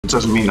It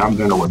doesn't mean I'm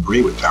going to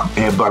agree with them,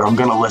 but I'm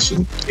going to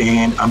listen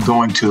and I'm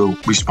going to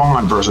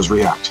respond versus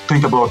react.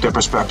 Think about their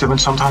perspective,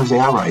 and sometimes they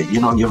are right.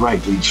 You're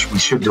right. We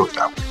should do it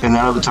that way. And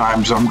then other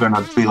times I'm going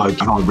to be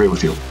like, I don't agree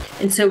with you.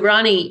 And so,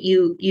 Ronnie,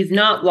 you've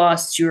not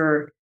lost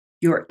your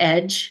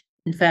edge.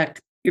 In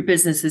fact, your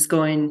business is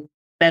going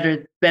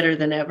better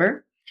than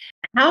ever.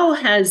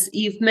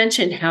 You've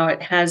mentioned how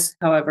it has,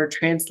 however,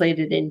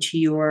 translated into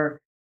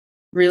your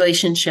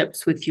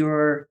relationships with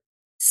your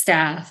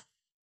staff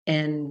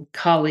and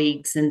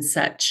colleagues and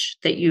such,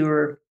 that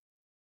you're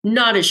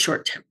not as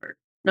short-tempered,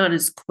 not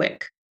as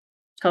quick.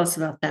 Tell us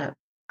about that.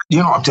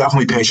 I'm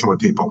definitely patient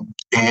with people,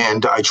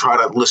 and I try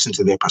to listen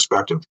to their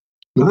perspective.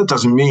 That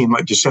doesn't mean,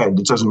 like you said,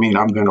 it doesn't mean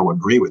I'm going to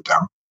agree with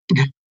them,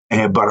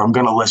 but I'm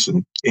going to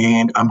listen,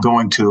 and I'm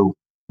going to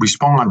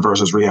respond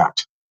versus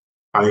react,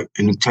 right?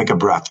 And take a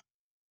breath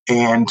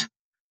and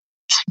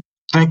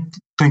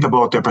think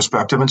about their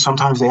perspective, and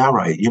sometimes they are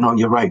right.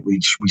 You're right.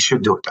 We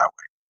should do it that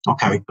way.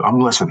 Okay, I'm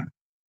listening.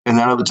 And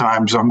then other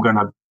times I'm going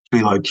to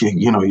be like,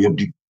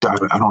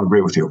 I don't agree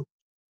with you.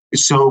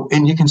 So,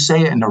 and you can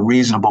say it in a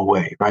reasonable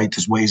way, right?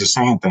 There's ways of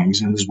saying things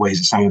and there's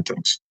ways of saying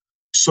things.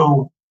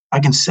 So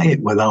I can say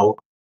it without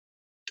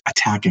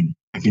attacking.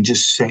 I can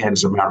just say it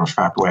as a matter of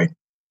fact way.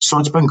 So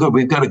it's been good.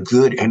 We've got a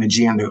good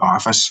energy in the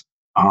office.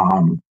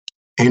 And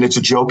it's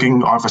a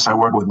joking office. I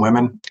work with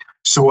women.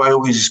 So I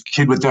always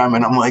kid with them,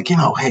 and I'm like,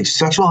 hey,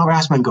 sexual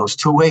harassment goes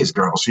two ways,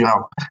 girls,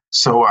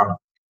 So,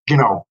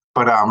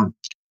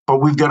 but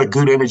we've got a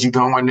good energy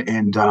going,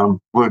 and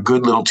we're a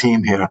good little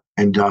team here.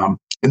 And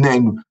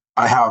then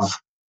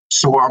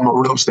so I'm a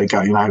real estate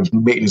guy, and I have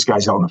maintenance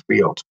guys out in the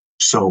field.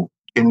 So,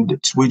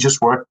 we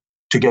just work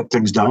to get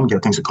things done,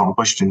 get things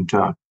accomplished, and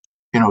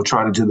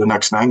try to do the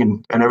next thing.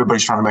 And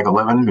everybody's trying to make a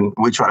living, and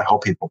we try to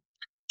help people.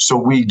 So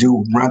we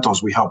do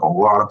rentals. We help a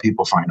lot of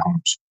people find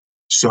homes.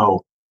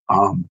 So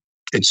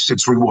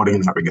it's rewarding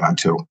in that regard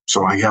too.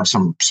 So I have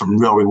some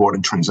real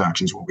rewarding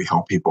transactions where we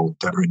help people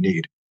that are in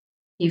need.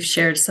 You've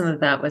shared some of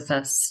that with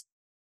us.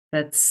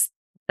 That's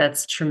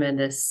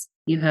tremendous.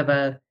 You have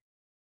a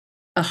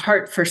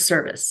heart for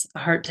service, a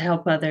heart to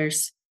help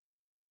others.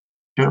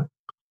 Yeah.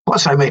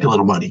 Plus, I made a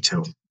little money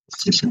too.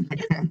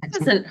 That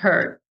doesn't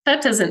hurt.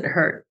 That doesn't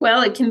hurt.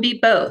 Well, it can be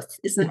both.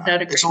 Isn't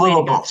that a great? It's a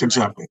little both,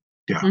 exactly.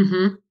 Yeah.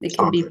 Mm-hmm. It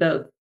can be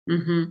both.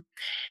 Mm-hmm.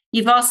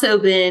 You've also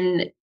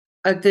been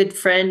a good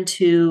friend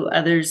to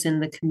others in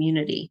the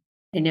community.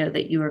 I know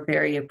that you are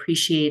very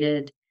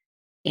appreciated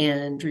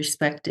and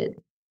respected.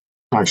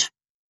 Nice.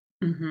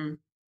 Mm-hmm.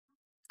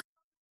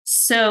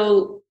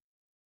 So,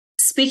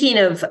 speaking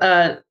of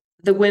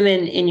the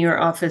women in your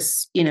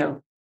office,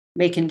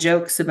 making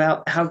jokes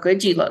about how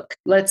good you look,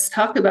 let's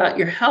talk about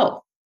your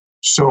health.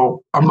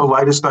 So I'm the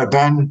lightest I've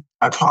been.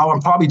 I'm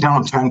probably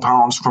down 10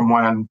 pounds from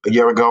a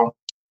year ago.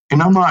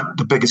 And I'm not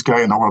the biggest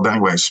guy in the world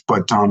anyways,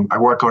 but I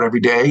work out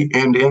every day.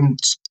 And in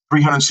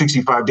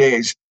 365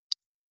 days,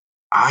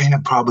 I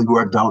have probably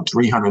worked out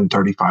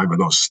 335 of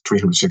those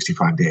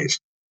 365 days.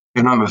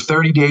 And on the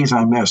 30 days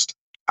I missed,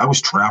 I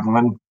was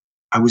traveling.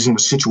 I was in a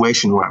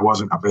situation where I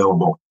wasn't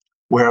available.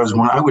 Whereas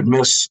when I would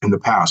miss in the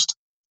past,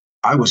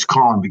 I was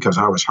calm because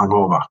I was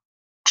hungover.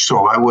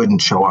 So I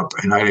wouldn't show up,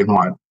 and I didn't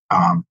want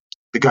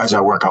the guys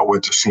I work out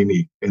with to see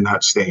me in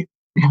that state.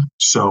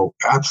 So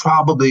I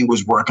probably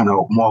was working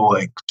out more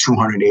like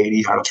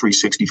 280 out of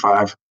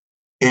 365.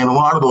 And a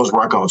lot of those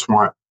workouts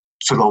weren't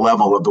to the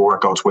level of the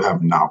workouts we're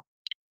having now.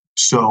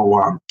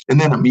 So, and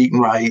then I'm eating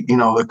right,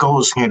 it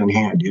goes hand in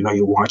hand.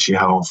 You watch your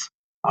health.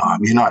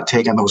 You're not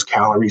taking those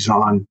calories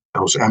on,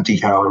 those empty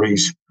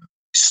calories,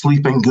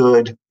 sleeping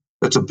good.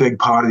 That's a big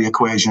part of the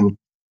equation.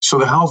 So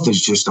the health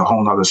is just a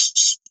whole nother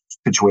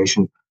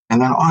situation.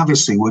 And then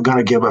obviously we're going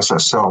to give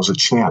ourselves a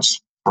chance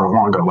for a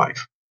longer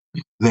life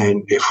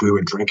than if we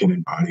were drinking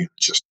and partying.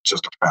 It's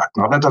just a fact.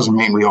 Now, that doesn't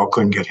mean we all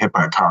couldn't get hit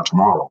by a car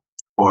tomorrow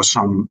or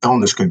some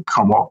illness could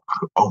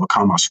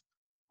overcome us.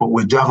 But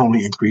we're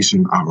definitely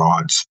increasing our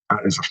odds.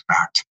 That is a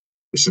fact.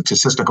 It's a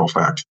statistical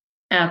fact.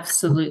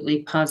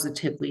 Absolutely,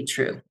 positively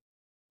true.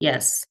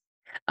 Yes.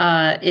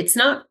 It's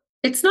not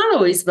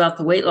always about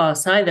the weight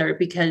loss either,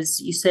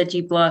 because you said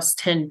you've lost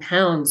 10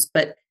 pounds,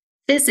 but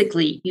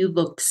physically you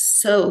look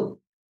so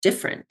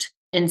different.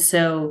 And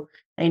so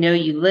I know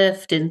you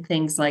lift and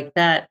things like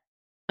that.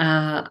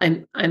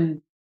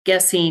 I'm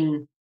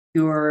guessing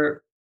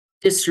your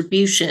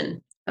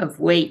distribution of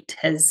weight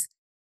has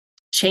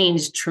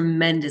changed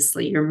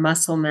tremendously. Your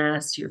muscle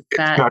mass, your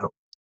fat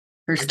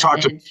percentage. I talk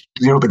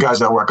to the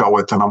guys I work out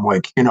with, and I'm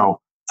like, I don't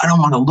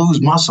want to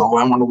lose muscle.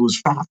 I want to lose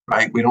fat,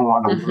 right? We don't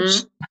want to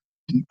lose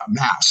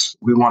mass.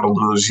 We want to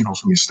lose, from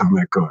your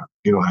stomach or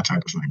that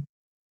type of thing.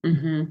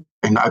 Mm-hmm.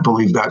 And I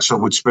believe that.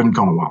 So it's been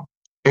going well.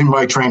 And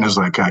my trainer's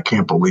like, I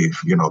can't believe,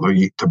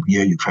 the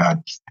year you've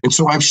had. And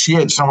so I've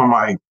shared some of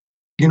my,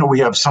 we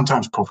have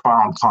sometimes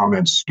profound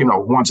comments,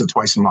 once or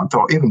twice a month,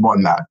 or even more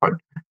than that. But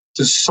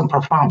there's some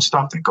profound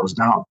stuff that goes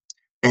down.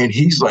 And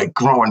he's like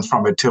growing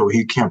from it too.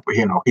 He can't,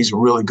 he's a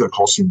really good,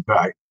 wholesome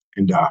guy.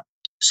 And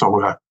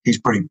so he's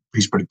pretty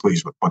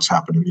pleased with what's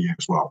happened to me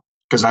as well.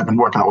 Because I've been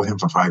working out with him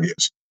for 5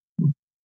 years.